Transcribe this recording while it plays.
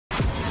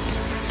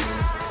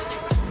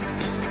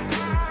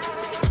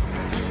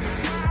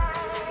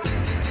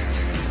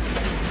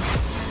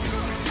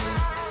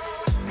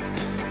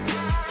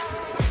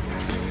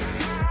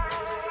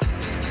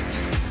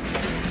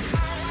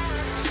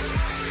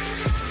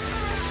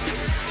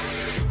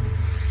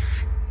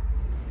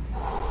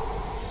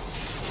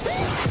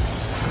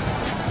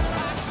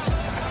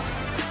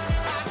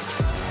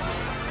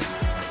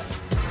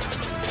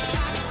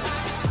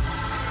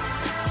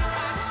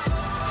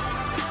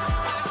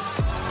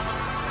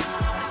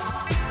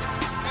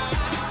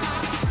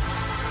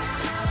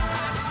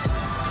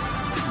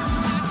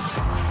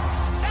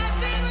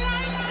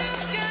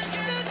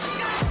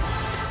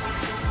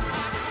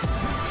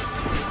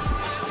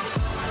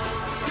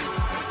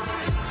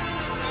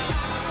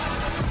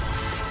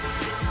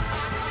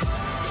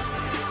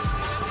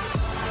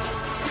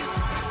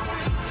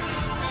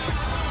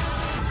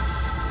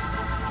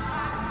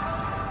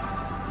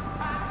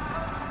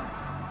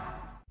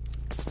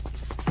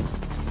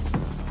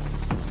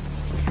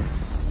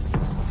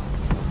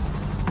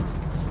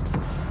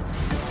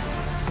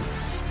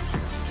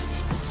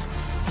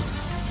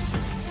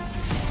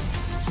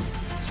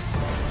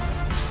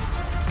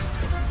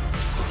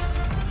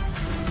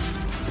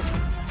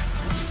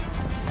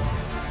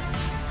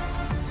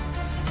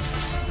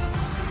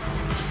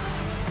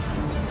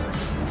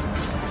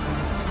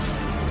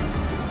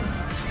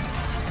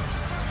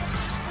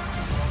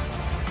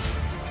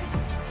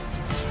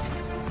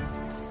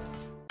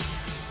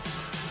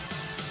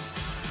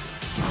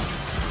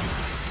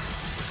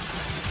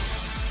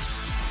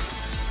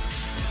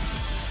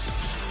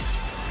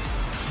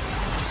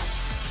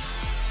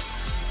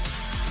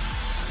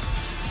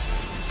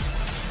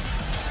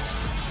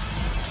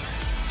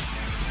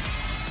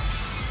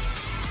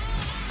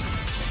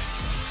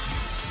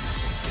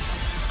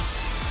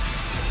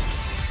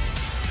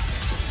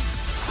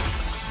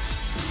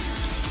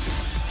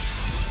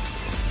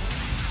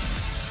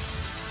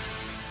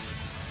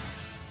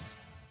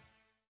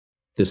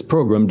This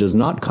program does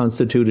not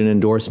constitute an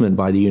endorsement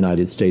by the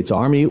United States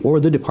Army or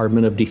the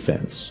Department of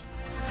Defense.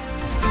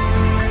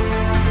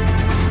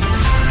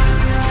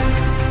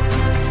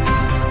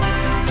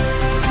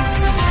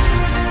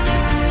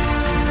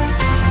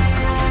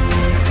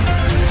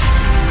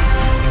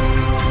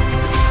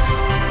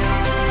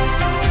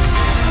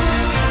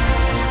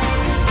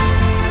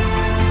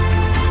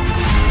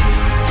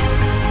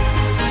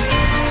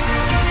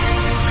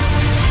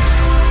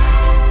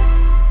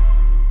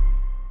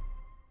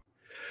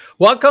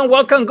 Welcome,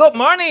 welcome. Good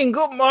morning,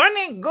 good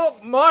morning,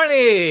 good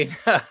morning.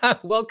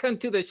 Welcome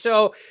to the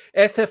show,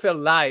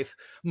 SFL Live.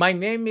 My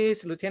name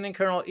is Lieutenant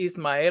Colonel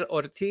Ismael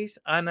Ortiz,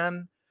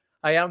 and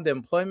I am the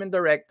Employment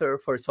Director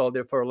for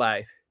Soldier for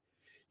Life.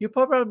 You're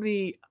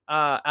probably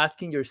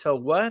asking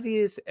yourself, what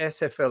is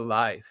SFL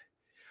Live?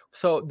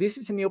 So this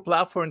is a new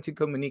platform to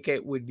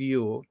communicate with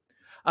you.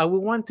 I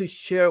will want to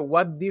share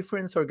what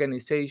different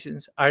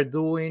organizations are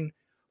doing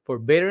for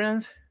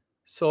veterans,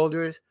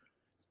 soldiers,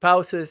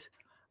 spouses,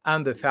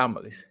 and the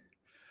families.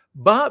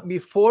 But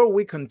before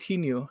we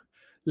continue,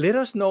 let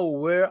us know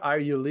where are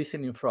you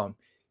listening from.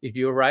 If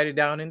you write it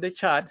down in the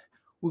chat,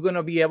 we're going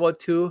to be able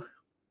to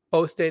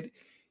post it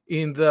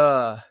in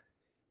the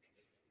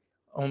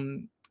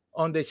on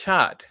the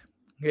chat.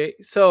 Okay,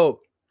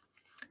 so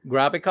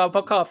grab a cup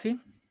of coffee.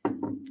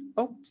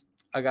 Oh,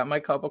 I got my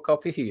cup of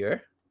coffee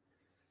here.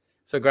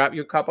 So grab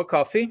your cup of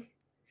coffee,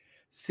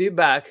 sit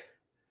back,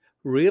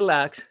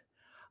 relax,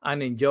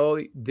 and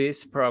enjoy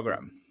this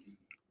program.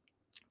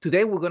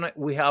 Today,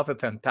 we have a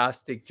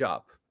fantastic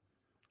job.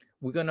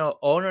 We're gonna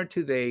honor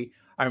today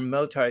our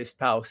military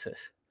spouses.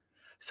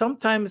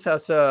 Sometimes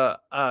as a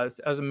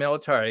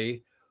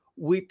military,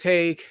 we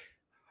take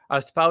our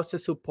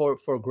spouses'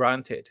 support for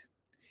granted.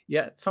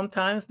 Yet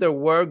sometimes their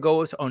work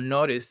goes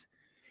unnoticed,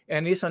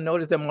 and it's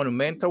unnoticed the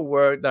monumental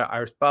work that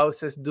our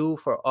spouses do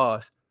for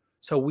us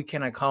so we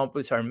can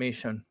accomplish our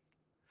mission.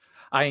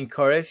 I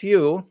encourage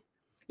you,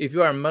 if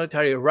you are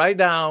military, write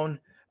down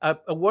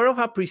a word of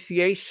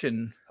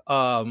appreciation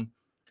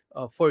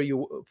for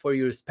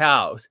your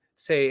spouse.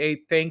 Say,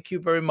 hey, thank you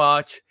very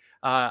much.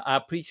 I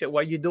appreciate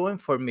what you're doing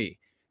for me.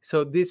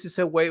 So this is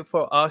a way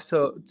for us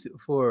to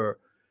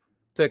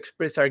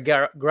express our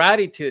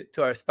gratitude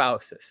to our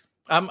spouses.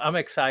 I'm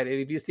excited.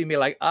 If you see me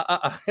like,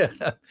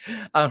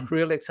 I'm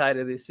really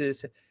excited. This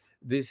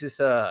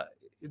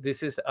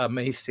is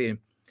amazing.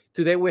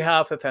 Today we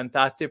have a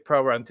fantastic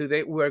program.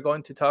 Today we are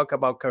going to talk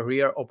about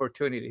career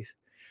opportunities.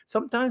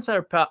 Sometimes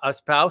our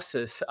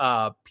spouses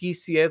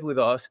PCS with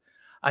us,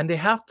 and they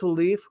have to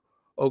leave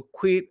or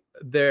quit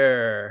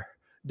their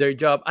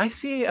job. I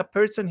see a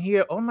person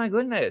here. Oh my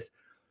goodness!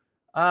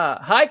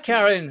 Hi,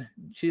 Karen.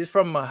 She's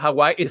from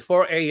Hawaii. It's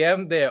 4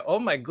 a.m. there. Oh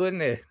my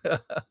goodness,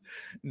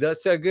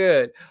 that's so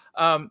good.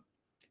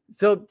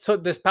 So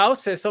the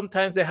spouses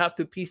sometimes they have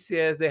to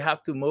PCS. They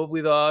have to move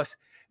with us,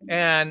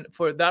 and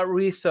for that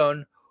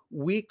reason,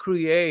 we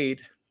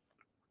create.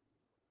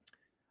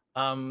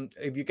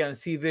 If you can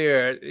see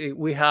there,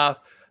 we have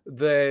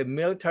the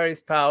Military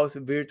Spouse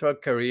Virtual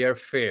Career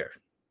Fair.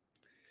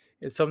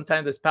 And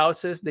sometimes the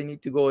spouses, they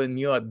need to go a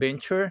new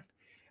adventure.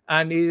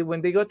 And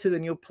when they go to the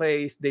new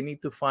place, they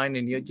need to find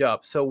a new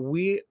job. So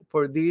we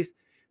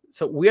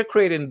are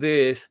creating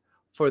this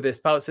for the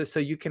spouses so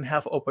you can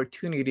have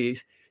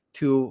opportunities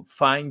to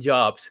find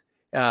jobs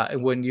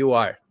when you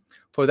are.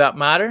 For that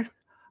matter,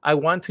 I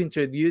want to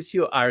introduce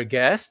you our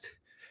guest,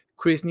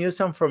 Chris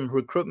Newsome from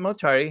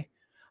RecruitMilitary.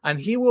 And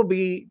he will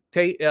be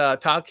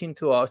talking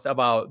to us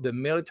about the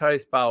Military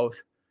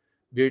Spouse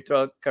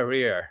Virtual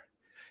Career.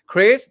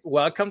 Chris,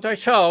 welcome to our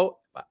show.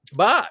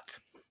 But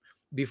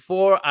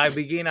before I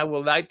begin, I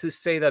would like to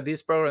say that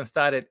this program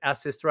started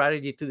as a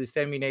strategy to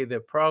disseminate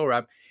the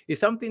program. It's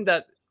something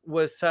that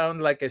was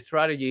sound like a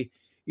strategy.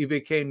 It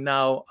became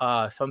now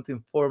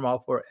something formal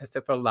for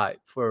SFL Life,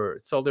 for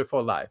Soldier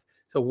for Life.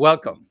 So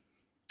welcome.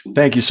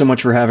 Thank you so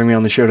much for having me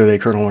on the show today,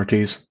 Colonel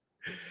Ortiz.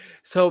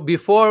 So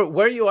before,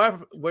 where you are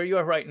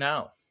right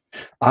now?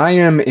 I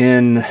am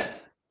in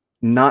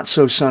not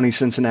so sunny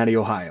Cincinnati,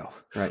 Ohio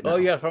right now. Oh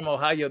yeah, from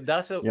Ohio.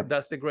 That's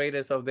the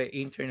greatest of the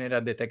internet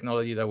and the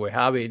technology that we're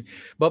having.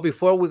 But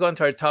before we go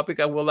into our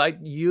topic, I would like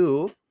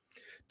you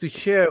to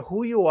share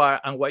who you are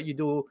and what you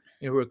do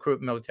in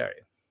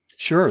RecruitMilitary.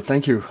 Sure,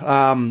 thank you.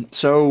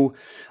 So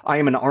I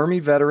am an Army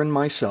veteran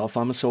myself.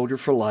 I'm a soldier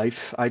for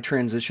life. I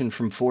transitioned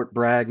from Fort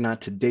Bragg,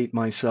 not to date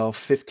myself,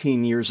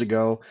 15 years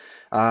ago.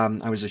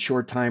 I was a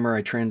short timer.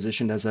 I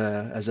transitioned as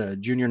a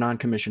junior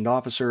non-commissioned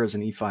officer, as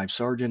an E5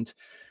 sergeant.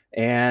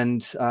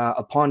 And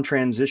upon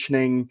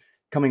transitioning,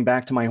 coming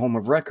back to my home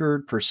of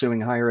record,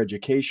 pursuing higher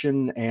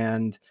education,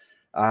 and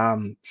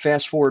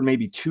fast forward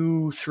maybe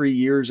 2-3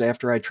 years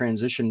after I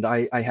transitioned,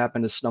 I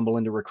happened to stumble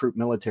into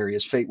RecruitMilitary.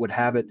 As fate would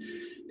have it,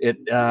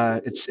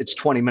 it's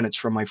 20 minutes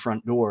from my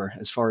front door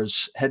as far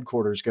as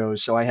headquarters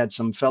goes. So I had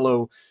some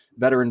fellow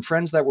veteran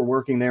friends that were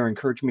working there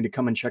encouraged me to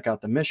come and check out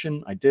the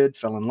mission. I did,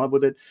 fell in love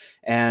with it.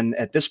 And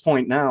at this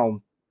point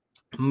now,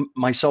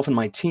 myself and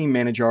my team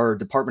manage our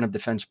Department of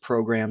Defense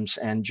programs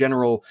and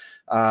general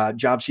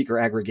job seeker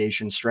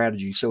aggregation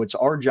strategy. So it's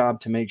our job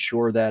to make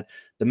sure that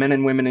the men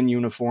and women in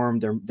uniform,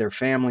 their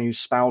families,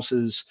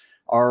 spouses,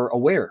 are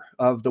aware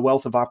of the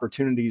wealth of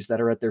opportunities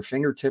that are at their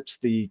fingertips,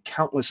 the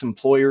countless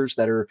employers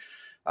that are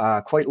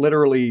quite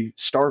literally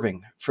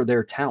starving for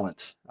their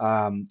talent,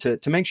 to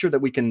make sure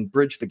that we can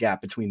bridge the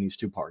gap between these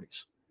two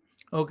parties.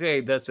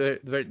 Okay, that's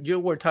you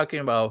were talking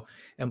about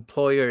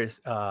employers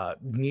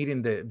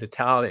needing the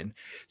talent.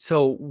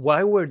 So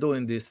why we're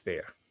doing this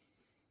fair?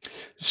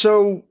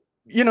 So,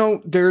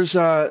 there's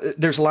a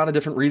lot of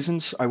different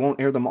reasons. I won't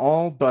air them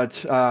all,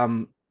 but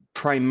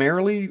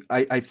primarily,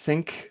 I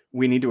think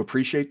we need to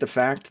appreciate the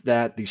fact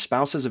that the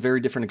spouse has a very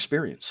different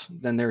experience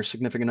than their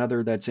significant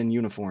other that's in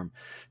uniform.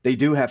 They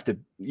do have to,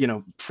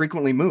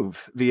 frequently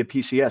move via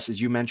PCS,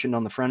 as you mentioned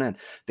on the front end.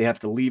 They have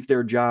to leave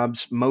their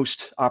jobs.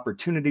 Most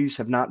opportunities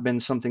have not been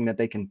something that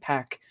they can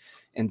pack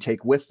and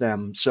take with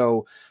them.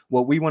 So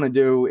what we want to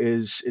do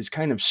is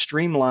kind of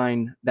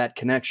streamline that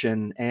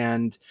connection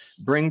and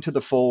bring to the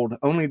fold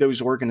only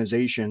those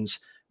organizations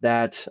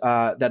that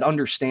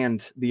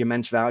understand the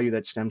immense value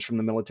that stems from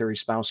the military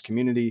spouse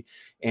community,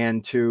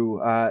 and to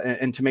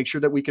make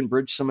sure that we can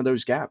bridge some of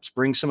those gaps,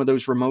 bring some of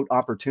those remote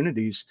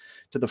opportunities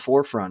to the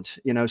forefront.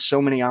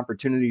 So many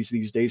opportunities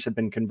these days have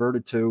been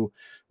converted to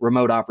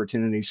remote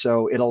opportunities,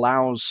 so it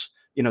allows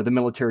the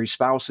military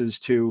spouses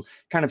to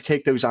kind of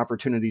take those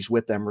opportunities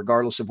with them,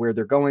 regardless of where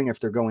they're going. If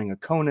they're going a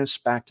CONUS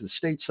back to the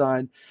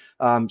stateside,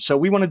 so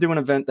we want to do an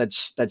event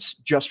that's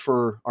just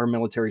for our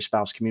military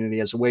spouse community,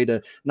 as a way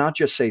to not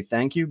just say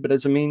thank you, but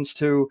as a means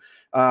to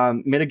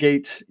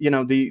mitigate,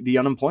 the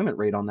unemployment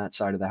rate on that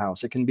side of the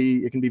house. It can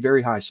be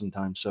very high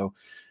sometimes. So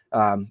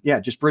yeah,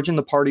 just bridging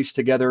the parties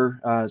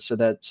together, so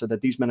that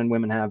these men and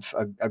women have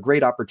a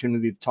great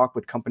opportunity to talk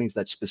with companies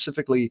that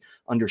specifically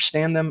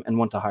understand them and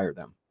want to hire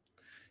them.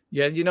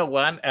 Yeah, you know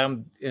what?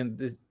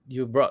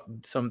 You brought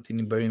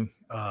something very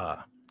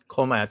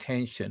caught my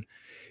attention.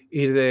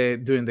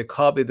 During the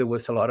COVID, there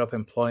was a lot of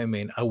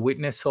employment. I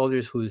witnessed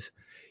soldiers whose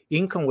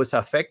income was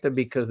affected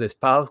because the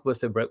spouse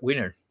was the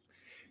breadwinner,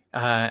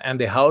 and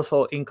the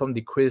household income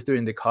decreased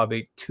during the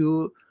COVID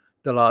to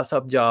the loss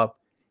of job,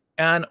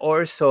 and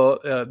also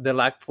the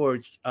lack for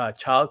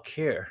child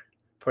care,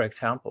 for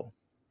example.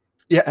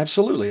 Yeah,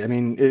 absolutely. I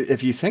mean,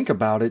 if you think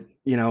about it,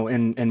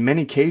 in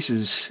many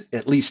cases,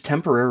 at least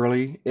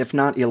temporarily, if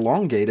not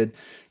elongated,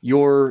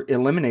 you're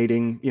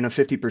eliminating,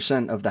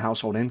 50% of the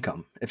household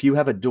income. If you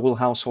have a dual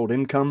household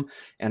income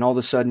and all of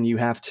a sudden you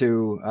have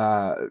to,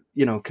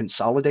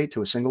 consolidate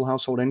to a single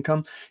household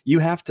income, you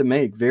have to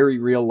make very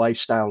real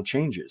lifestyle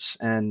changes,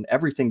 and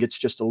everything gets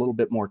just a little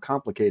bit more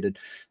complicated.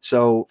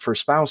 So for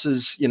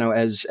spouses,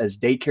 as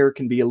daycare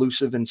can be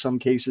elusive in some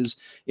cases,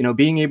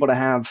 being able to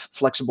have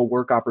flexible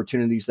work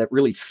opportunities that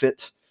really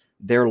fit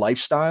their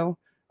lifestyle,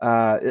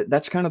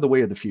 that's kind of the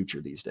way of the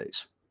future these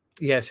days.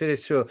 Yes, it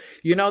is true.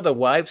 The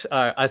wives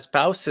are, as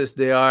spouses,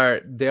 they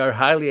are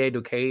highly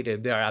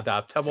educated. They are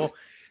adaptable.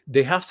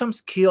 They have some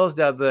skills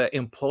that the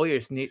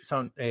employers need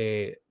some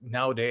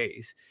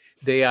nowadays.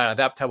 They are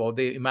adaptable.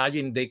 They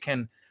imagine they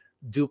can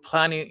do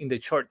planning in the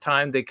short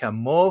time. They can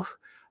move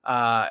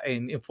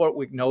in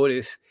 4-week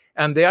notice,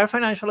 and they are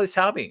financially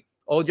savvy.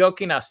 All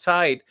joking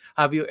aside,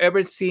 have you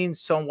ever seen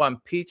someone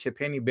pitch a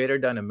penny better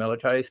than a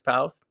military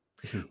spouse?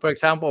 For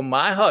example,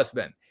 my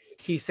husband,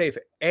 he saved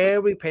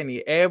every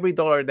penny, every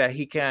dollar that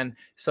he can.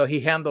 So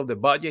he handled the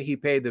budget. He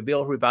paid the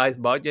bill,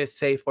 revised budget,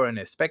 saved for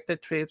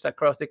unexpected trips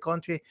across the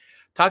country,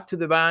 talked to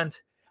the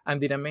band,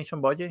 and didn't mention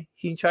budget.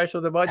 He in charge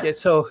of the budget.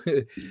 So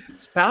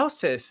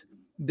spouses,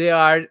 they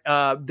are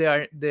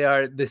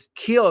the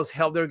skills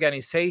help the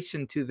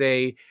organization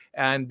today,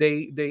 and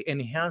they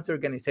enhance the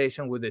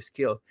organization with the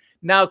skills.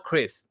 Now,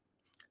 Chris,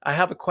 I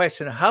have a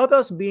question. How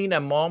does being a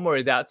mom or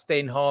a dad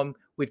staying home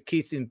with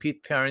kids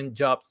impede parent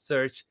job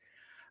search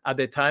at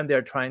the time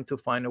they're trying to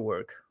find a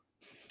work?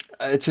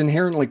 It's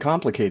inherently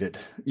complicated.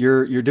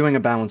 You're doing a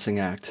balancing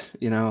act.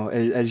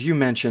 As you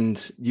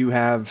mentioned, you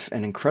have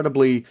an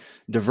incredibly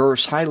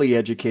diverse, highly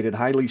educated,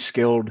 highly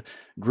skilled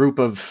group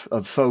of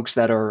folks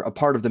that are a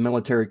part of the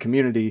military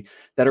community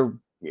that are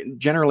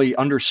generally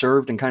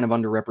underserved and kind of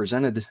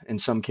underrepresented in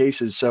some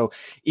cases. So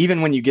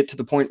even when you get to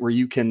the point where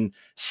you can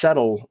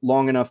settle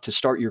long enough to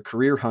start your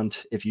career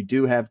hunt, if you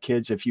do have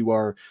kids, if you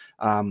are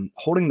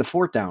holding the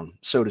fort down,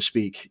 so to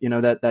speak,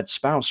 that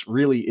spouse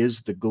really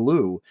is the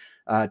glue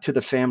to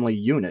the family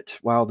unit,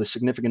 while the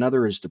significant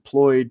other is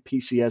deployed,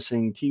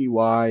 PCSing,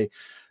 TDY,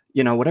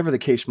 whatever the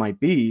case might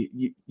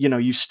be.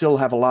 You still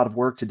have a lot of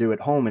work to do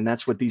at home, and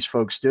that's what these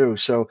folks do.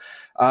 So,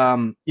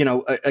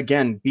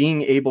 again,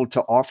 being able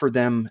to offer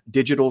them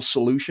digital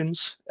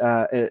solutions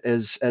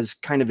as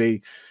kind of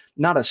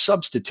not a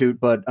substitute,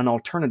 but an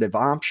alternative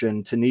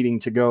option to needing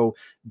to go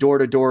door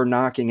to door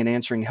knocking and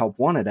answering help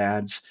wanted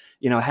ads,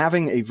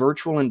 having a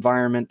virtual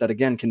environment that,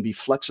 again, can be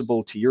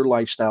flexible to your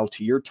lifestyle,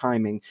 to your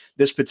timing.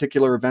 This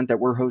particular event that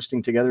we're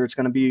hosting together, it's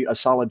going to be a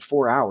solid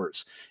 4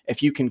 hours.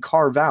 If you can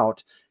carve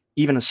out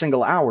even a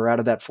single hour out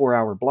of that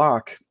 4-hour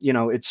block,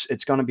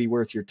 it's going to be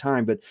worth your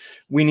time. But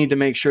we need to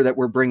make sure that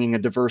we're bringing a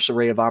diverse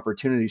array of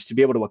opportunities to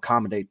be able to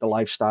accommodate the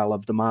lifestyle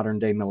of the modern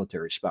day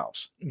military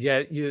spouse.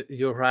 Yeah,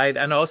 you're right.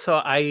 And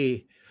also,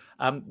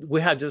 we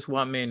have just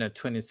 1 minute,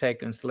 20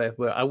 seconds left,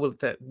 but I would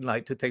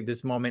like to take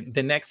this moment.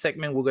 The next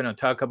segment, we're going to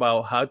talk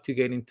about how to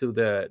get into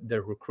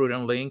the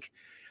recruiting link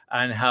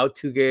and how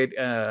to get,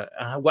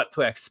 what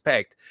to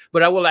expect.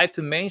 But I would like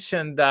to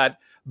mention that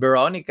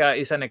Veronica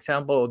is an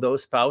example of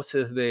those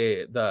spouses,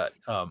 they're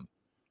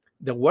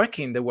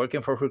working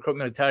for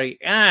RecruitMilitary.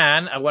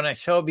 And I want to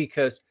show,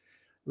 because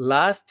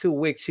last 2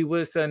 weeks,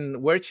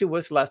 where she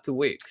was last 2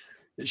 weeks.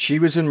 She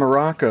was in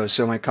Morocco.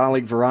 So my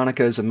colleague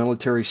Veronica is a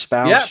military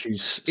spouse. Yeah,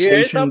 she's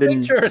stationed in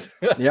pictures.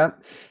 Yeah,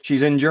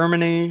 she's in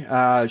Germany.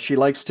 She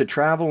likes to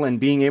travel, and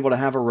being able to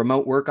have a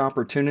remote work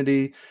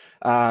opportunity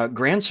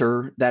grants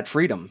her that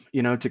freedom,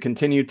 to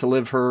continue to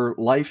live her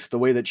life the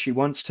way that she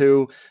wants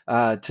to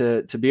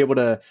be able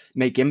to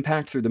make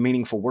impact through the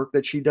meaningful work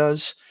that she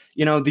does.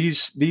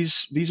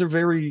 These are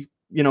very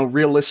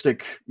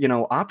realistic,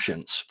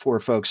 options for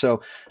folks.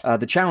 So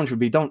the challenge would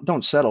be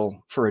don't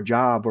settle for a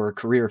job or a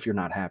career if you're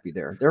not happy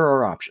there. There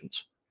are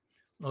options.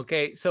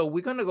 Okay, so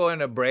we're going to go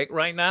on a break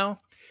right now.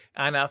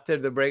 And after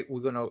the break,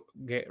 we're going to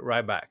get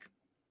right back.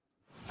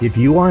 If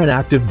you are an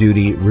active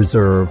duty,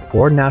 reserve,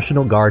 or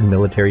National Guard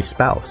military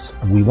spouse,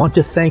 we want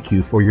to thank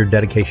you for your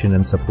dedication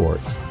and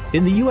support.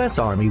 In the U.S.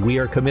 Army, we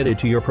are committed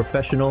to your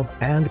professional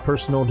and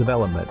personal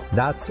development.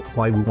 That's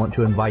why we want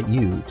to invite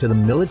you to the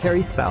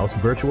Military Spouse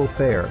Virtual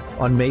Fair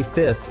on May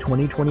 5th,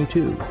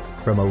 2022,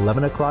 from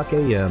 11 o'clock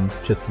a.m.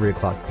 to 3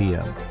 o'clock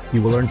p.m.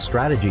 You will learn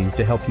strategies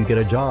to help you get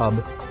a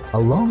job,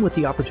 along with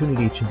the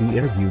opportunity to be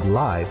interviewed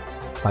live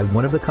by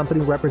one of the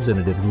company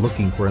representatives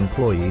looking for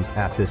employees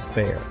at this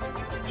fair.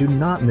 Do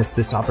not miss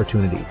this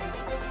opportunity.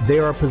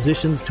 There are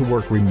positions to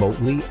work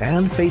remotely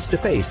and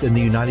face-to-face in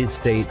the United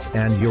States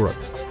and Europe.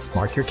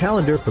 Mark your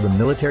calendar for the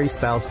Military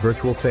Spouse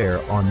Virtual Fair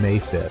on May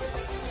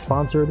 5th.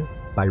 Sponsored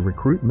by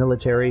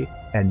RecruitMilitary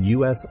and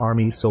U.S.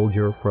 Army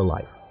Soldier for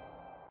Life.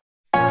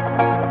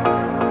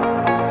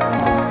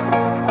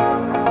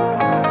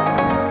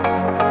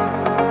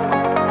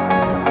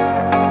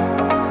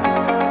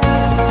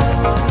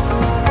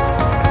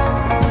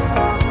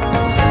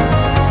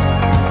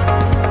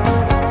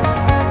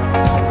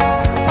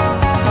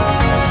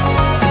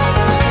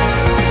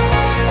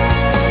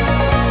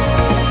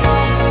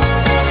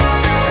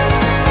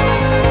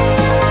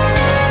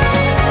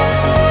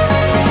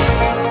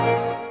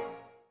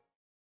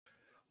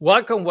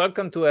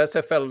 Welcome to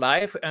SFL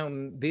Live.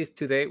 And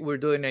today we're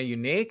doing a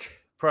unique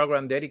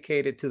program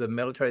dedicated to the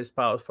military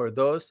spouse for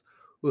those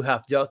who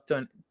have just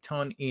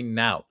tuned in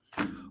now.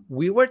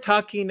 We were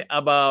talking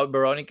about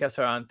Veronica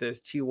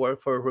Sarantes. She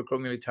worked for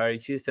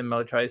RecruitMilitary. She's a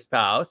military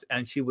spouse,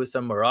 and she was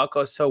in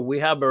Morocco. So we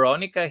have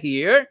Veronica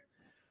here.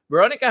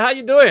 Veronica, how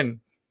you doing?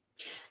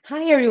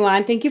 Hi,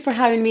 everyone. Thank you for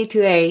having me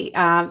today.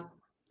 I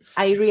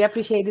really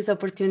appreciate this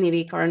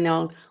opportunity,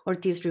 Colonel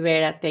Ortiz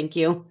Rivera. Thank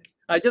you.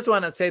 I just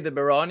want to say that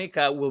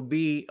Veronica will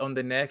be on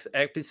the next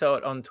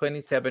episode on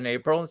 27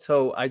 April.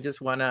 So I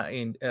just want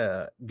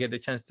to get the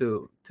chance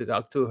to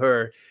talk to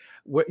her.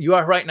 You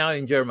are right now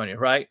in Germany,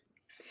 right?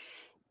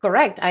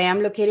 Correct. I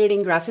am located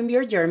in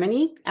Grafenberg,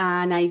 Germany,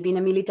 and I've been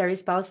a military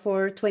spouse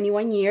for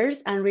 21 years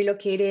and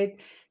relocated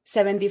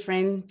 7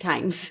 different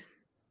times.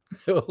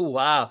 Oh,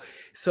 wow.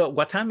 So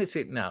what time is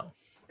it now?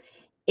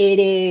 It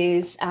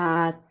is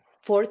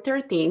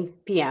 4:13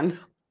 p.m.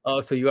 Oh,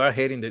 so you are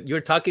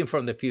you're talking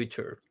from the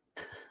future.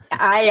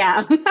 I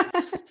am.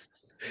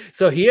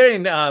 So here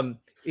in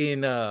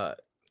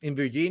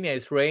Virginia,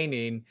 it's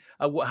raining.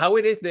 How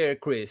it is there,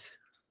 Chris?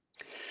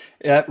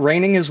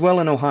 Raining as well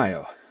in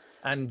Ohio.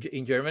 And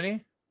in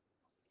Germany?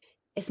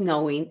 It's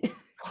snowing.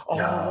 Oh,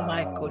 no.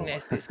 My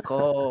goodness, it's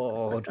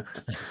cold.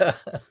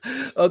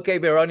 Okay,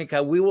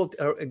 Veronica, we will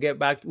get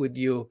back with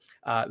you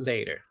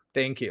later.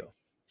 Thank you.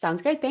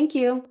 Sounds great. Thank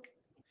you.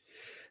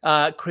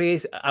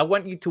 Chris, I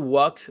want you to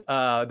walk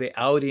the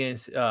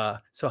audience.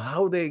 So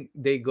how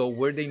they go,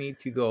 where they need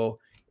to go,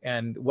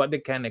 and what they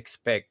can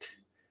expect.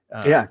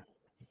 Yeah.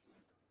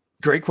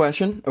 Great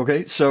question.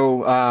 Okay.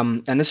 So,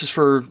 and this is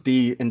for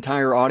the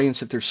entire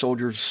audience, if there's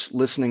soldiers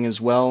listening as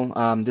well.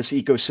 This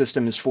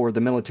ecosystem is for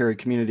the military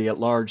community at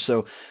large.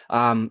 So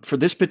for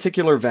this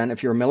particular event,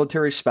 if you're a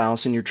military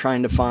spouse and you're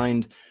trying to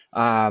find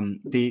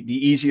the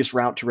easiest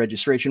route to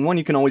registration, one,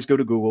 you can always go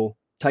to Google,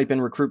 type in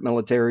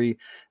RecruitMilitary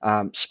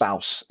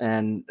spouse,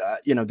 and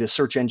the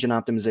search engine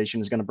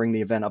optimization is going to bring the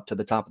event up to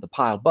the top of the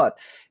pile. But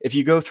if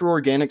you go through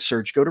organic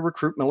search, go to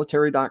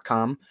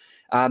recruitmilitary.com.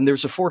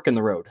 There's a fork in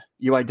the road.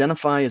 You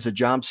identify as a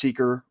job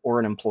seeker or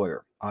an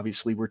employer.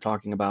 Obviously, we're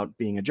talking about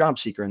being a job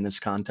seeker in this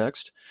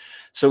context.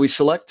 So we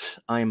select,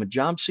 I am a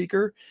job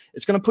seeker.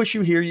 It's going to push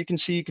you here. You can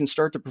see you can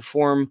start to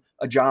perform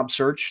a job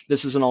search.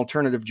 This is an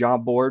alternative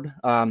job board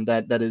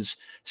that is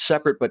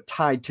separate but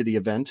tied to the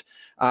event.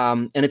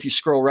 And if you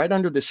scroll right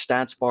under this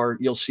stats bar,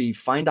 you'll see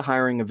find a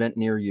hiring event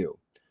near you.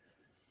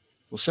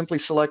 We'll simply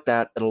select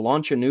that. It'll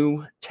launch a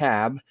new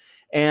tab.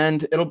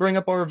 and it'll bring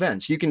up our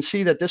events. You can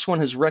see that this one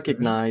has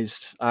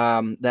recognized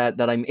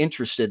that I'm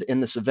interested in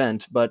this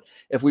event. But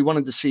if we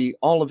wanted to see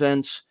all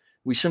events,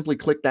 we simply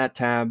click that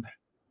tab,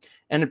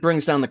 and it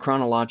brings down the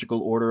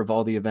chronological order of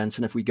all the events.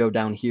 And if we go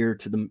down here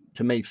to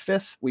May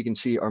 5th, we can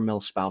see our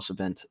mil-spouse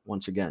event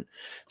once again.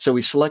 So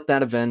we select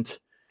that event,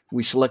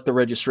 we select the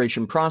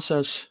registration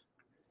process,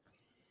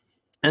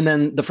 and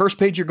then the first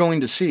page you're going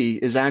to see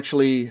is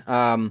actually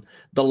the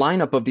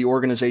lineup of the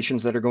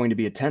organizations that are going to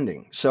be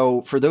attending.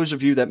 So for those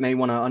of you that may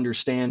want to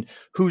understand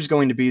who's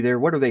going to be there,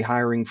 what are they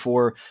hiring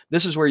for,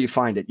 this is where you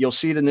find it. You'll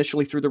see it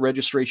initially through the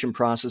registration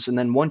process. And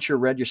then once you're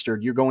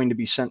registered, you're going to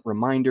be sent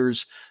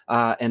reminders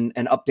and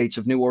updates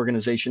of new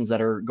organizations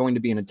that are going to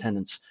be in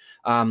attendance.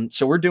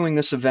 So we're doing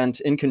this event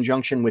in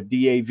conjunction with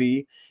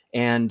DAV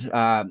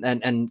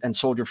and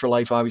Soldier for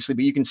Life, obviously.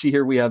 But you can see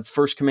here we have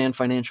First Command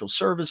Financial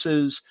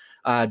Services,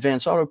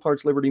 Advanced Auto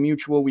Parts, Liberty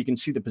Mutual. We can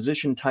see the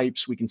position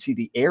types, we can see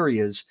the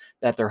areas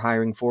that they're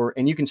hiring for,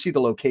 and you can see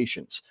the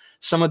locations.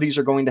 Some of these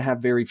are going to have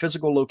very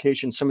physical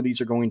locations. Some of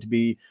these are going to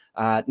be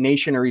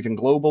nation or even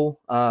global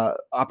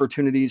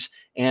opportunities,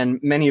 and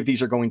many of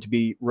these are going to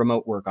be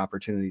remote work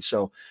opportunities.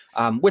 So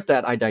with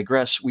that, I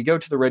digress. We go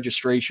to the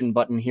registration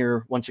button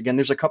here. Once again,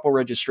 there's a couple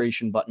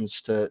registration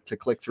buttons to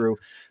click through,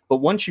 but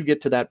once you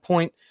get to that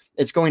point,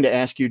 it's going to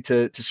ask you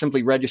to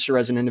simply register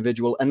as an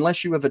individual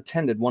unless you have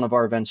attended one of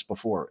our events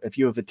before. If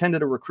you have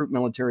attended a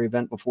RecruitMilitary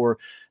event before,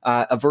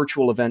 a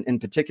virtual event in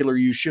particular,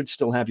 you should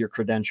still have your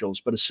credentials.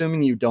 But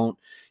assuming you don't,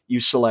 you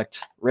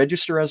select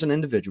register as an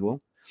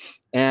individual,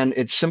 and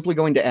it's simply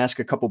going to ask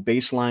a couple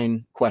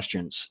baseline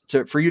questions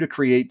for you to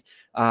create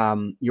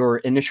your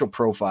initial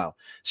profile.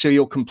 So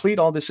you'll complete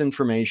all this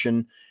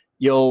information.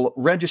 You'll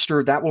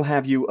register. That will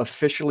have you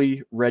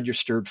officially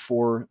registered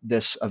for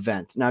this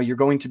event. Now you're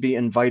going to be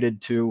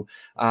invited to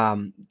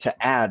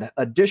add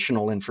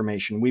additional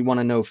information. We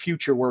want to know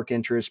future work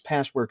interests,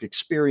 past work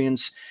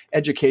experience,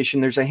 education.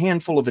 There's a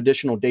handful of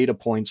additional data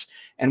points,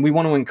 and we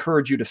want to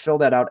encourage you to fill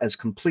that out as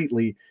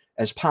completely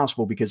as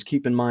possible, because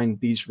keep in mind,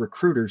 these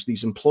recruiters,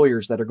 these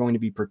employers that are going to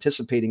be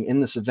participating in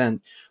this event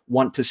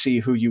want to see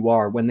who you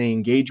are. When they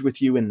engage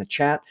with you in the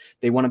chat,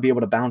 they want to be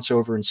able to bounce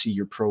over and see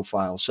your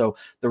profile. So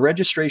the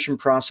registration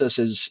process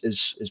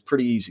is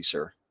pretty easy,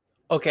 sir.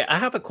 Okay, I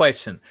have a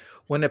question.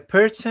 When a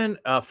person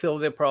fill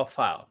their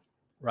profile,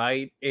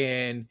 right,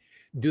 and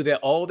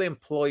all the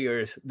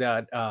employers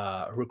that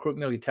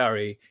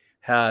RecruitMilitary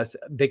has,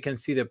 they can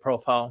see the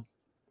profile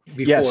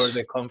before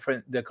the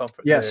conference,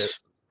 yes,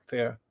 the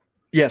fair?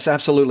 Yes,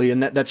 absolutely.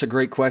 And that's a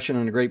great question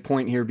and a great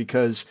point here,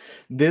 because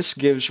this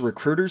gives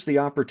recruiters the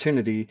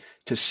opportunity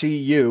to see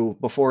you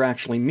before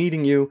actually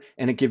meeting you,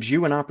 and it gives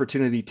you an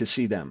opportunity to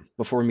see them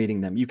before meeting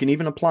them. You can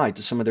even apply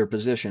to some of their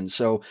positions.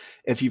 So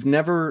if you've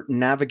never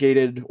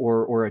navigated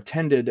or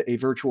attended a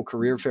virtual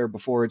career fair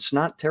before, it's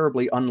not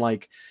terribly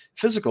unlike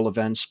physical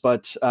events,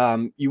 but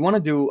you want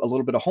to do a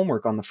little bit of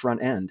homework on the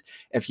front end.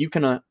 If you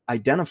can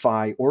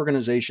identify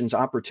organizations,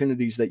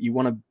 opportunities that you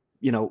want to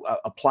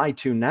apply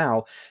to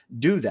now,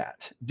 do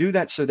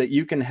that so that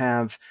you can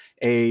have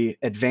a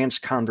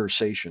advanced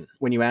conversation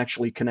when you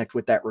actually connect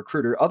with that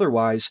recruiter.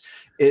 Otherwise,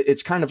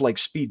 it's kind of like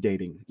speed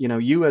dating.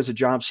 You as a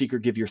job seeker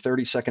give your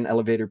 30-second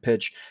elevator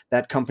pitch.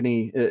 That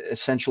company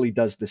essentially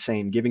does the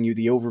same, giving you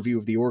the overview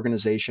of the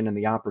organization and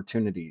the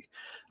opportunity.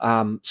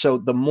 So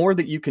the more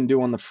that you can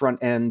do on the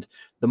front end,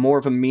 the more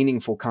of a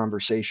meaningful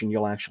conversation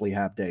you'll actually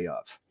have day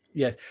of.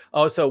 Yes.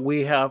 Also,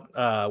 we have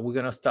we're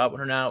gonna stop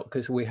now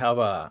because we have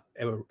a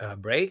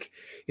break.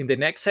 In the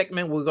next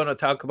segment, we're gonna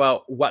talk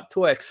about what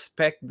to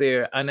expect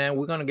there, and then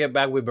we're gonna get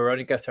back with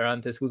Veronica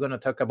Sarantes. We're gonna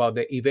talk about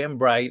the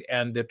Eventbrite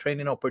and the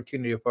training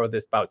opportunity for the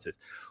spouses.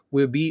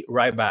 We'll be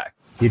right back.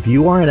 If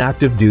you are an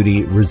active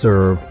duty,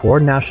 reserve, or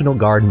National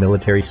Guard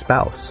military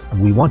spouse,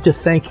 we want to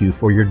thank you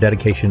for your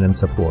dedication and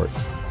support.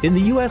 In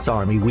the U.S.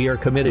 Army, we are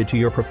committed to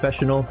your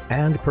professional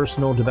and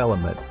personal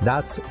development.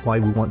 That's why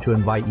we want to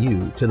invite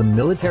you to the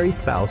Military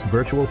Spouse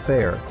Virtual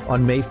Fair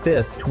on May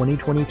 5th,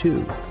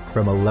 2022,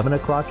 from 11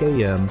 o'clock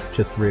a.m.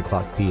 to 3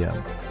 o'clock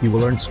p.m. You will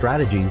learn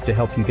strategies to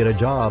help you get a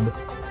job,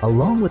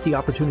 along with the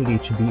opportunity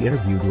to be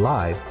interviewed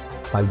live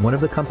by one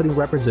of the company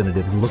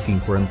representatives looking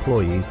for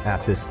employees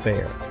at this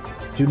fair.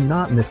 Do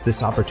not miss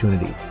this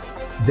opportunity.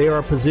 There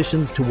are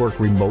positions to work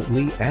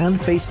remotely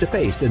and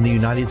face-to-face in the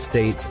United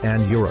States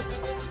and Europe.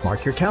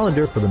 Mark your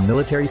calendar for the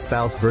Military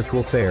Spouse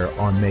Virtual Fair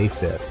on May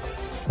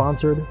 5th.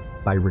 Sponsored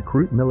by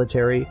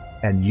RecruitMilitary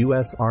and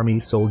U.S. Army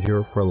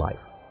Soldier for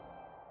Life.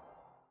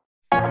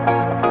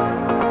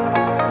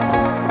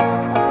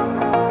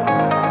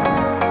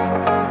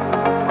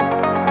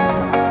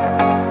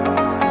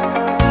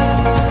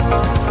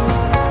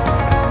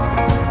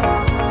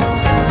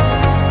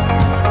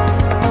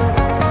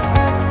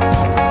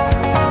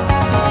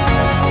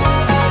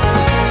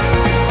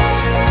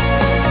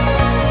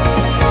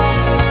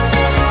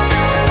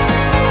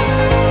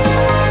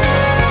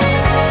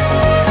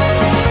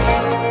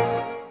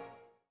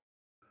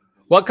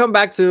 Welcome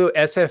back to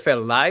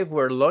SFL Live.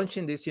 We're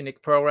launching this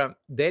unique program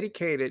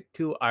dedicated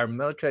to our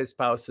military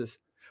spouses.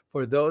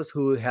 For those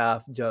who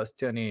have just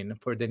tuned in,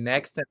 for the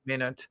next 10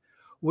 minutes,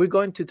 we're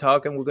going to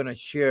talk and we're going to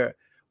share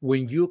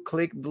when you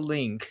click the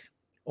link,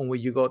 or when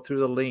you go through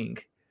the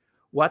link,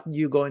 what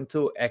you're going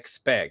to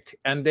expect.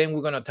 And then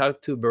we're going to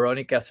talk to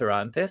Veronica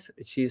Sarantes.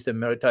 She's a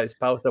military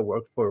spouse that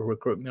works for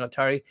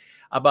RecruitMilitary,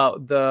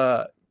 about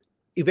the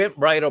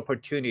Eventbrite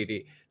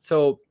opportunity.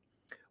 So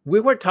we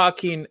were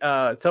talking,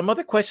 some of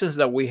the questions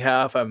that we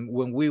have,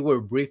 when we were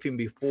briefing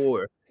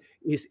before,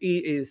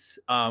 is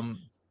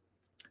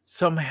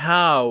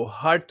somehow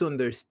hard to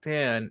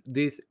understand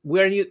this.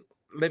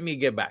 Let me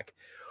get back.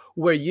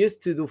 We're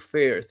used to do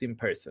fairs in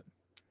person.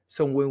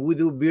 So when we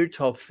do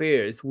virtual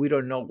fairs, we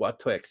don't know what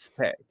to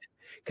expect.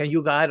 Can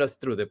you guide us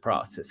through the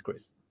process,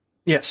 Chris?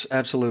 Yes,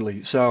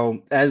 absolutely.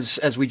 So as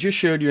we just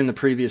showed you in the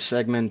previous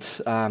segment,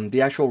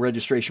 the actual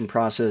registration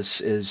process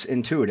is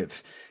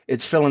intuitive.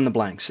 It's fill in the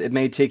blanks. It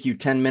may take you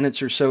 10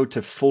 minutes or so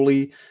to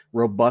fully,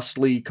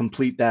 robustly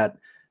complete that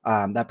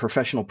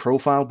professional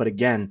profile. But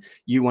again,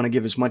 you want to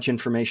give as much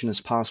information as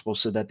possible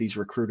so that these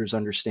recruiters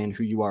understand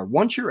who you are.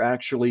 Once you're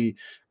actually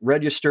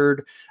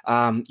registered,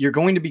 you're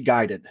going to be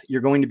guided.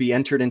 You're going to be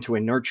entered into a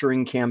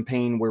nurturing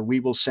campaign where we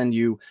will send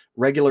you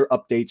regular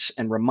updates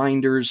and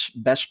reminders,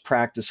 best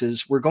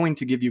practices. We're going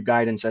to give you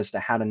guidance as to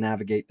how to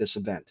navigate this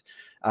event.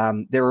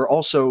 There are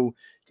also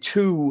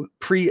 2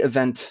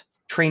 pre-event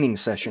training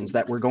sessions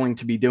that we're going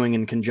to be doing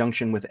in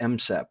conjunction with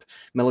MSEP,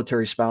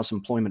 Military Spouse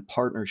Employment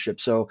Partnership.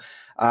 So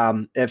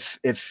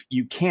if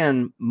you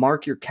can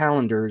mark your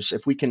calendars,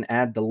 if we can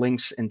add the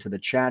links into the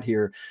chat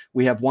here,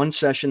 we have one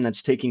session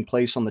that's taking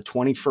place on the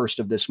 21st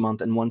of this month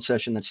and one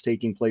session that's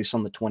taking place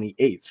on the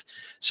 28th.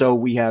 So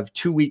we have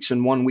 2 weeks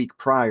and 1 week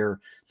prior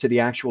to the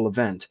actual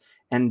event.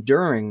 And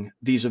during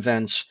these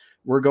events,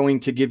 we're going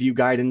to give you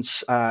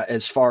guidance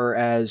as far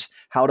as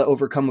how to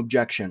overcome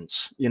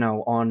objections,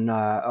 on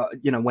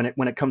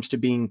when it comes to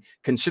being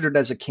considered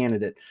as a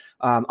candidate,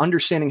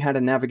 understanding how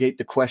to navigate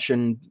the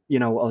question,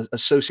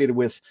 associated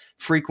with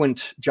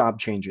frequent job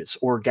changes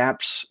or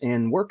gaps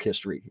in work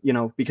history,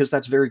 because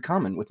that's very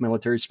common with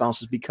military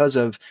spouses because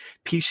of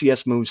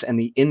PCS moves and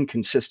the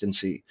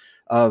inconsistency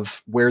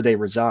of where they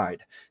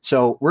reside.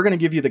 So we're going to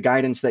give you the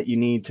guidance that you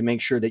need to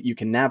make sure that you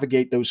can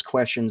navigate those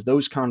questions,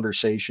 those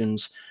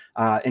conversations,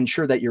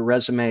 ensure that your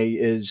resume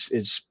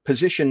is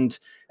positioned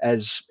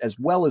as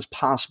well as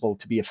possible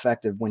to be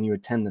effective when you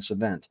attend this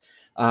event.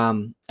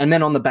 And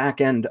then on the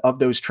back end of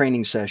those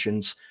training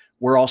sessions,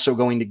 we're also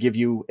going to give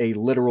you a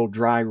literal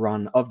dry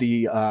run of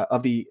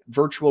the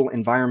virtual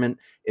environment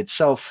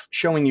itself,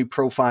 showing you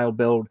profile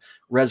build,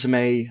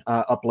 resume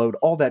upload,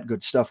 all that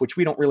good stuff, which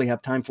we don't really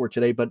have time for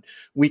today, but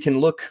we can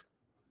look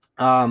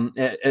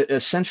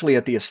essentially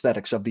at the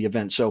aesthetics of the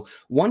event. So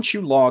once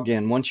you log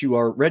in, once you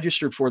are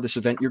registered for this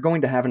event, you're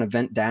going to have an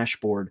event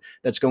dashboard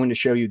that's going to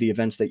show you the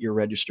events that you're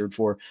registered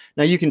for.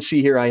 Now you can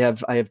see here I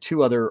have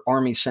 2 other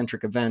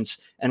Army-centric events,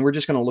 and we're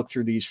just going to look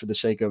through these for the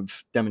sake of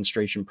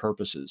demonstration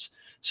purposes.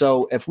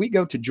 So if we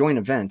go to join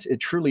event, it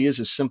truly is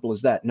as simple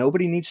as that.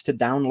 Nobody needs to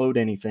download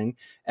anything.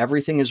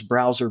 Everything is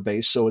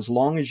browser-based. So as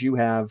long as you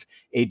have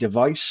a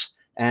device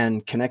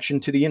and connection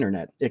to the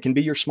internet, it can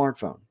be your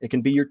smartphone, it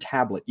can be your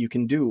tablet. You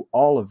can do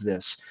all of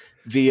this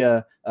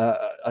via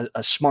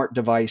a smart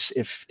device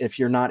if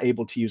you're not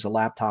able to use a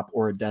laptop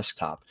or a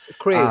desktop.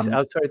 Chris,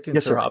 I'm sorry to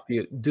yes, interrupt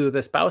you. Do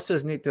the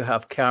spouses need to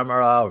have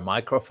camera or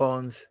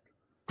microphones?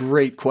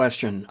 Great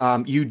question.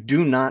 You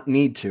do not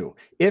need to.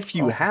 If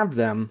you have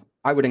them,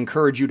 I would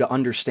encourage you to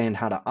understand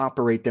how to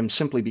operate them,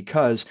 simply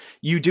because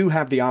you do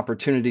have the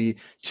opportunity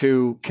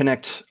to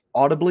connect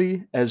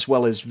audibly as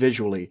well as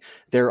visually.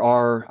 There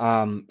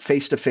are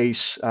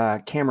face-to-face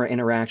camera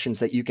interactions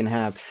that you can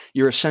have.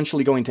 You're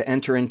essentially going to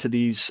enter into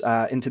these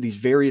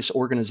various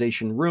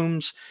organization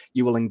rooms.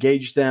 You will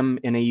engage them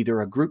in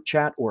either a group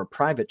chat or a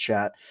private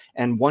chat.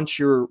 And once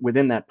you're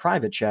within that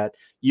private chat,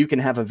 you can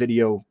have a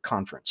video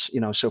conference.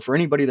 So for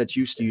anybody that's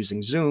used to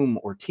using Zoom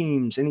or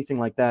Teams, anything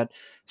like that,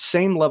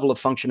 same level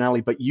of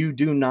functionality, but you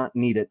do not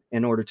need it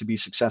in order to be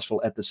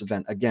successful at this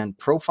event. Again,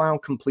 profile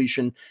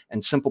completion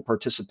and simple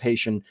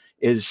participation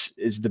is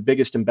the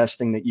biggest and best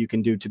thing that you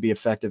can do to be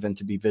effective and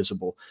to be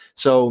visible.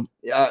 So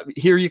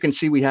here you can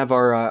see we have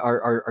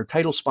our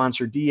title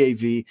sponsor,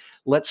 DAV.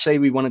 Let's say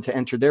we wanted to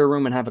enter their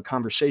room and have a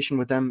conversation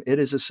with them. It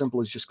is as simple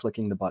as just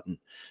clicking the button.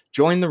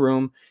 Join the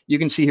room. You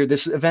can see here,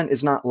 this event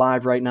is not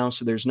live right now,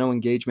 so there's no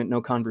engagement,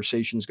 no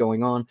conversations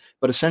going on.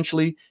 But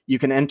essentially, you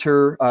can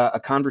enter a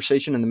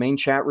conversation in the main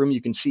chat room.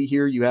 You can see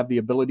here you have the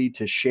ability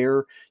to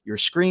share your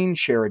screen,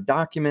 share a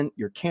document,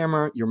 your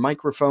camera, your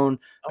microphone.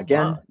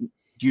 Again, wow.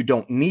 You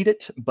don't need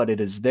it, but it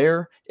is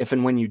there if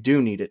and when you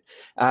do need it.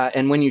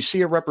 And when you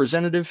see a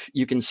representative,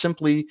 you can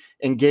simply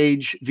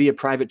engage via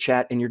private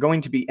chat, and you're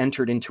going to be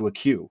entered into a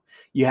queue.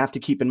 You have to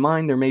keep in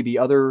mind there may be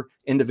other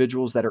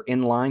individuals that are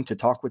in line to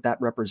talk with that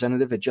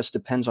representative. It just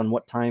depends on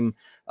what time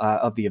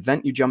of the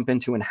event you jump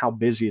into and how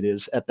busy it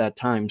is at that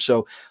time.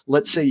 So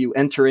let's say you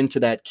enter into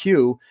that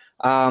queue.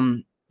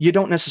 you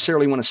don't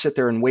necessarily want to sit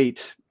there and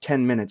wait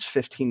 10 minutes,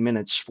 15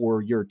 minutes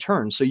for your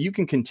turn. So you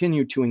can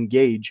continue to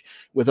engage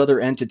with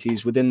other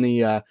entities within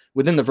the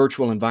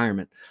virtual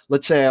environment.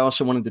 Let's say I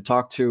also wanted to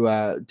talk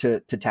to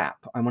TAP.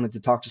 I wanted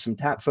to talk to some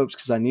TAP folks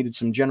because I needed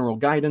some general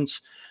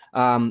guidance.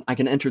 I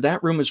can enter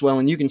that room as well.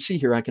 And you can see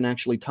here, I can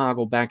actually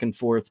toggle back and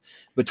forth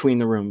between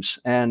the rooms.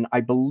 And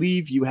I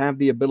believe you have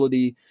the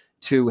ability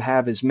to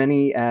have as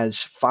many as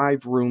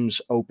 5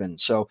 rooms open.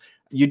 So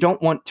you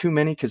don't want too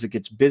many because it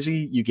gets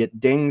busy. You get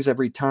dings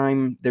every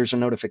time there's a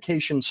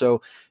notification.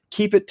 So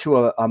keep it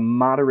to a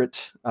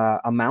moderate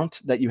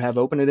amount that you have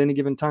open at any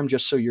given time,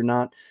 just so you're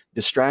not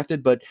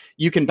distracted. But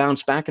you can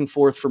bounce back and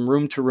forth from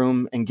room to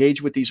room,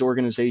 engage with these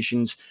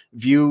organizations,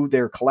 view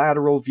their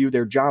collateral, view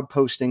their job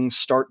postings,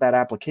 start that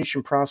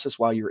application process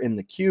while you're in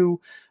the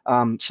queue,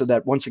 so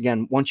that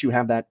once you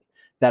have that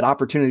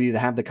opportunity to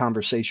have the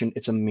conversation,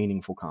 it's a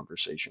meaningful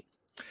conversation.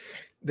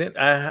 Then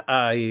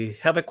I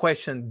have a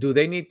question. Do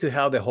they need to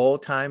have the whole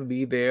time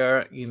be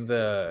there in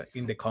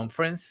the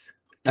conference?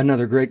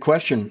 Another great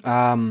question.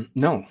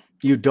 No,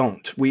 you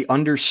don't. We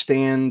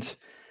understand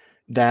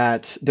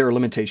that there are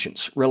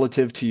limitations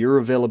relative to your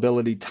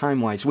availability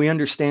time-wise. We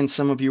understand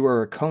some of you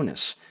are a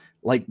CONUS,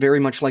 very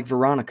much like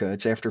Veronica.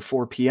 It's after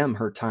 4 p.m.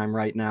 her time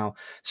right now.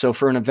 So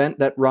for an event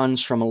that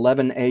runs from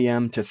 11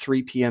 a.m. to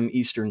 3 p.m.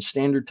 Eastern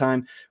Standard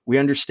Time, we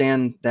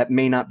understand that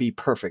may not be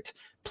perfect.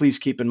 Please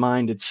keep in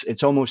mind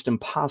it's almost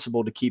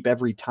impossible to keep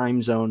every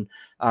time zone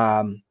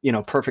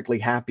perfectly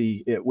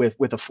happy with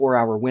a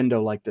 4-hour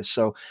window like this.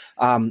 So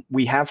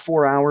we have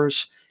 4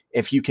 hours.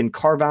 If you can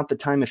carve out the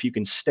time, if you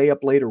can stay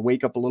up late or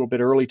wake up a little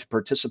bit early to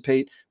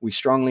participate, we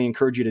strongly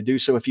encourage you to do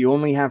so. If you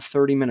only have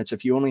 30 minutes,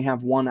 if you only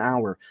have 1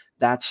 hour,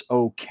 that's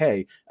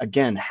okay.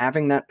 Again,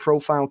 having that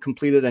profile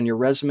completed and your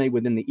resume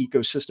within the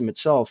ecosystem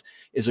itself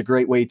is a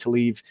great way to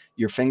leave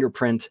your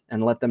fingerprint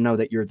and let them know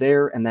that you're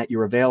there and that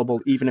you're available,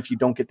 even if you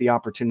don't get the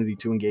opportunity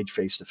to engage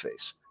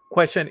face-to-face.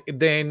 Question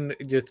then,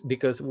 just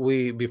because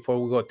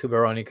before we go to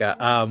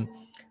Veronica,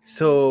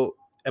 so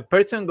a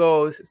person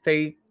goes,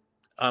 stay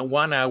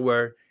 1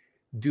 hour.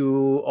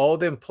 Do all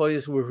the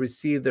employees will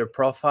receive their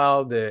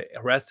profile, the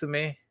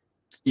resume?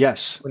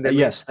 Yes,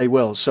 yes, they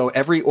will. So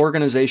every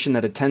organization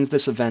that attends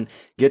this event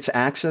gets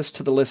access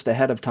to the list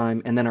ahead of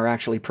time and then are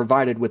actually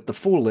provided with the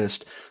full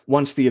list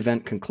once the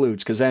event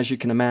concludes. Because as you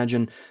can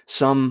imagine,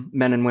 some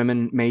men and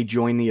women may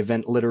join the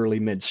event literally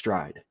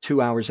mid-stride.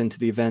 2 hours into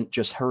the event,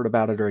 just heard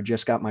about it or I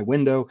just got my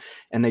window,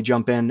 and they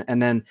jump in.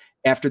 And then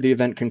after the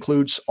event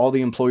concludes, all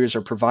the employers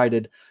are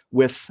provided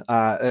with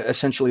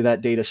essentially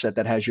that data set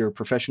that has your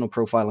professional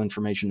profile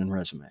information and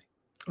resume.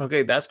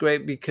 Okay, that's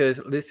great because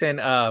listen,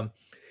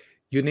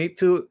 you need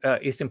to,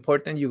 it's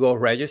important you go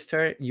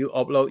register, you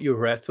upload your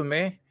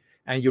resume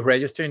and you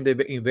register in the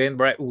event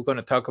we're going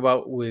to talk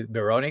about with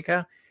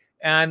Veronica,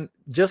 and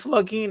just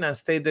log in and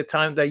stay the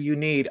time that you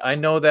need. I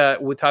know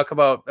that we talk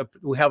about,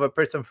 we have a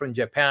person from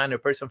Japan, a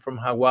person from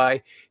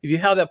Hawaii. If you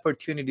have the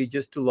opportunity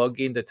just to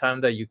log in the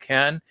time that you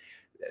can,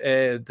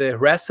 the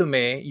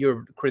resume,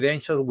 your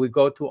credentials will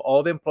go to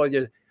all the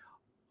employers,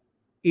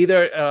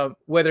 either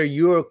whether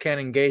you can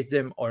engage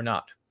them or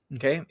not.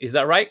 Okay, is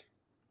that right?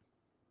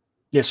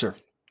 Yes, sir.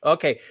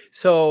 Okay,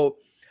 so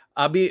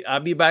I'll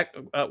be back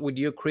with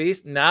you,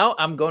 Chris. Now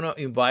I'm going to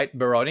invite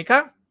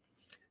Veronica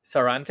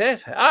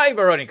Sarantes. Hi,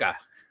 Veronica.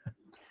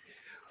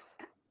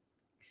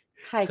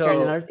 Hi,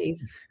 Colonel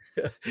Ortiz.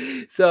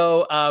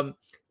 So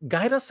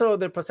guide us through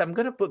the process. I'm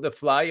going to put the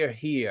flyer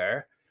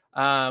here.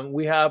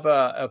 We have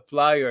a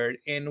flyer,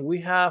 and we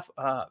have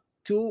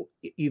 2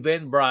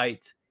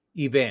 Eventbrite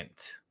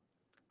events.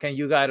 Can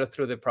you guide us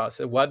through the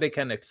process, what they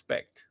can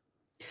expect?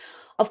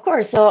 Of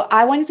course. So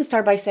I wanted to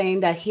start by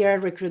saying that here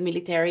at Recruit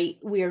Military,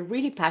 we are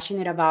really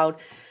passionate about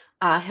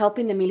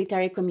helping the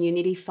military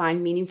community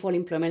find meaningful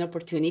employment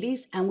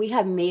opportunities. And we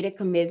have made a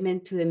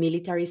commitment to the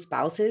military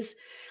spouses.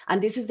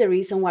 And this is the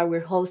reason why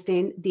we're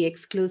hosting the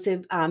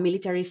exclusive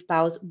Military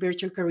Spouse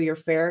Virtual Career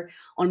Fair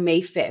on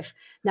May 5th.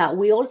 Now,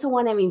 we also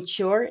want to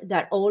ensure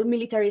that all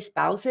military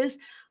spouses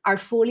are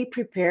fully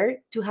prepared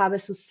to have a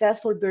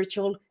successful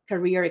virtual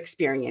career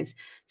experience.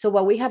 So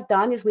what we have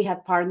done is we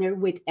have partnered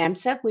with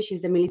MSEP, which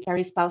is the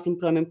Military Spouse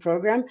Employment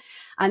Program,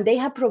 and they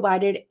have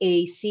provided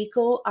a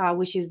SECO,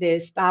 which is the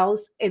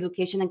Spouse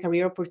Education and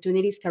Career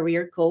Opportunities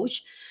Career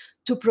Coach,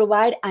 to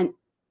provide an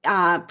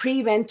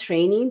pre-event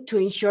training to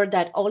ensure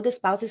that all the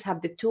spouses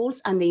have the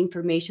tools and the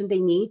information they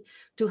need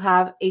to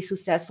have a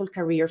successful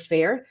career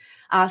fair.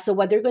 So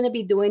what they're going to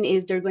be doing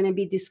is they're going to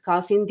be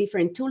discussing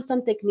different tools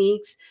and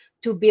techniques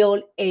to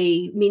build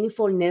a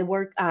meaningful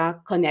network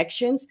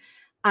connections,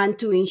 and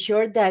to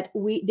ensure that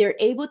they're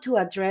able to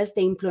address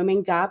the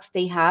employment gaps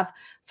they have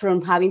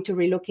from having to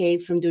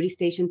relocate from duty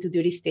station to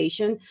duty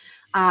station.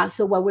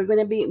 So what we're going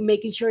to be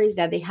making sure is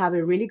that they have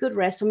a really good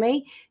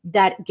resume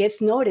that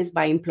gets noticed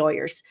by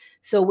employers.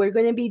 So we're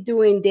going to be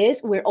doing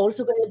this. We're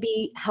also going to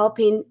be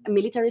helping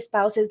military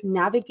spouses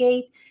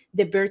navigate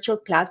the virtual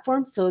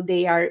platform, so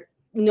they are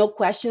no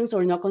questions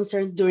or no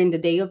concerns during the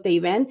day of the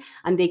event,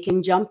 and they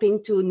can jump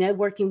into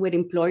networking with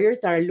employers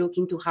that are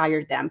looking to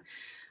hire them.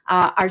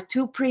 Our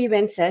two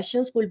pre-event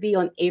sessions will be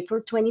on April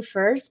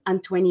 21st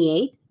and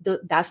 28th.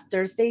 That's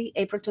Thursday,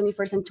 April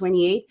 21st and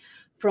 28th,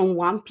 from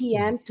 1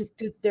 p.m. to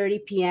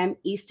 2:30 p.m.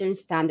 Eastern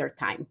Standard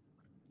Time.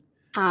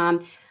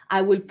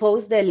 I will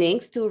post the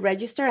links to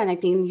register, and I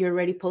think you're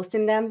already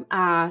posting them.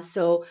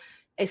 So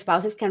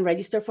spouses can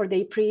register for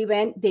the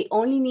pre-event. They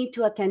only need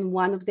to attend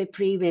one of the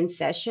pre-event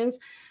sessions.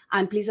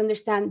 And please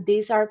understand,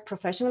 these are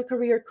professional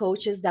career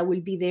coaches that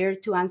will be there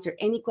to answer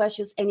any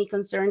questions, any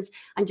concerns,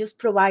 and just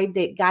provide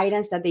the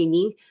guidance that they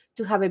need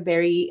to have a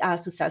very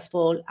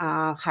successful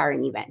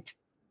hiring event.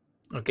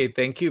 Okay,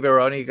 thank you,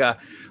 Veronica.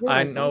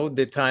 I know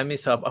the time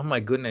is up. Oh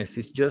my goodness,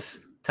 it's just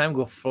time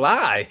go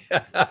fly.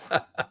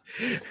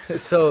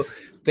 So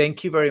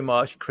thank you very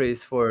much,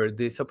 Chris, for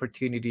this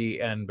opportunity,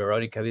 and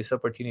Veronica, this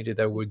opportunity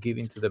that we're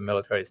giving to the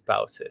military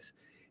spouses.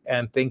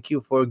 And thank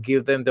you for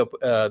giving them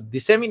the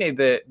disseminate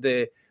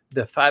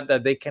the fact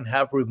that they can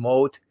have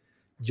remote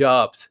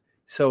jobs.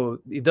 So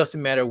it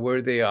doesn't matter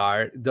where they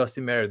are, it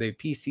doesn't matter they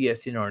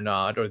PCSing or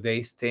not, or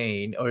they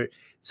staying, or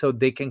so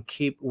they can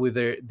keep with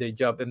their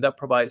job, and that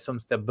provides some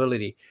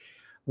stability.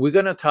 We're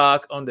going to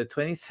talk on the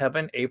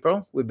 27th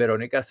April with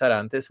Veronica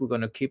Sarantes. We're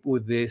going to keep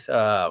with this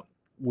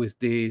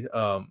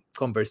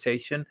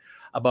conversation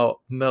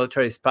about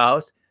military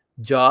spouse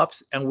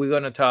jobs, and we're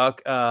going to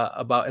talk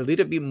about a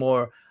little bit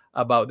more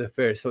about the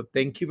fair. So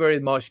thank you very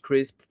much,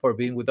 Chris, for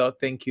being with us.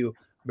 Thank you,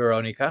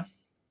 Veronica.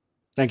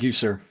 Thank you,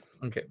 sir.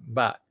 Okay,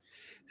 bye.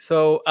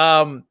 So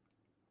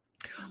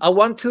I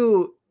want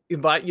to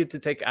invite you to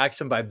take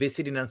action by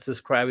visiting and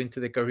subscribing to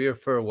the Career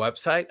Fair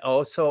website.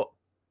 Also,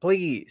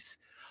 please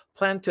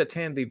plan to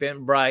attend the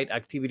Eventbrite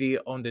activity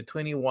on the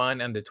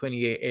 21 and the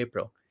 28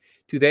 April.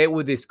 Today,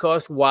 we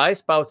discuss why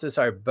spouses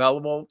are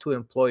valuable to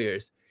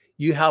employers.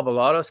 You have a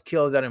lot of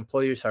skills that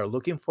employers are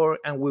looking for,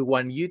 and we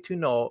want you to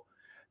know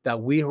that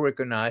we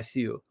recognize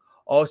you.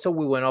 Also,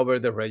 we went over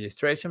the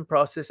registration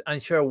process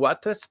and share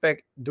what to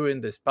expect during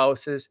the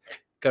spouses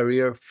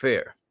career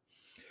fair.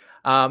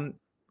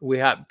 We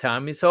have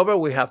time is over.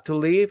 We have to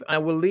leave. I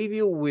will leave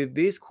you with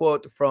this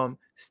quote from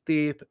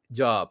Steve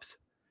Jobs.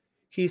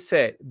 He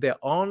said, "The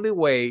only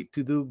way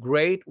to do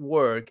great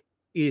work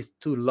is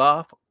to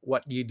love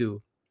what you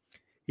do.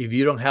 If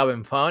you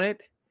haven't found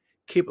it,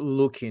 keep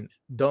looking.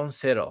 Don't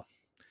settle."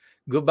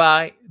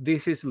 Goodbye.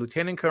 This is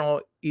Lieutenant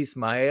Colonel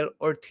Ismael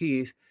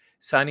Ortiz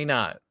signing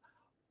out.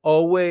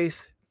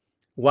 Always,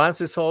 once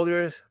a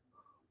soldier,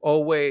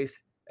 always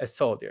a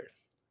soldier.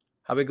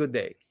 Have a good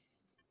day.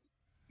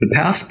 The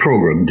past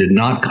program did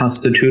not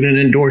constitute an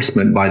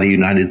endorsement by the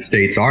United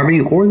States Army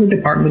or the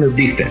Department of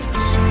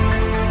Defense.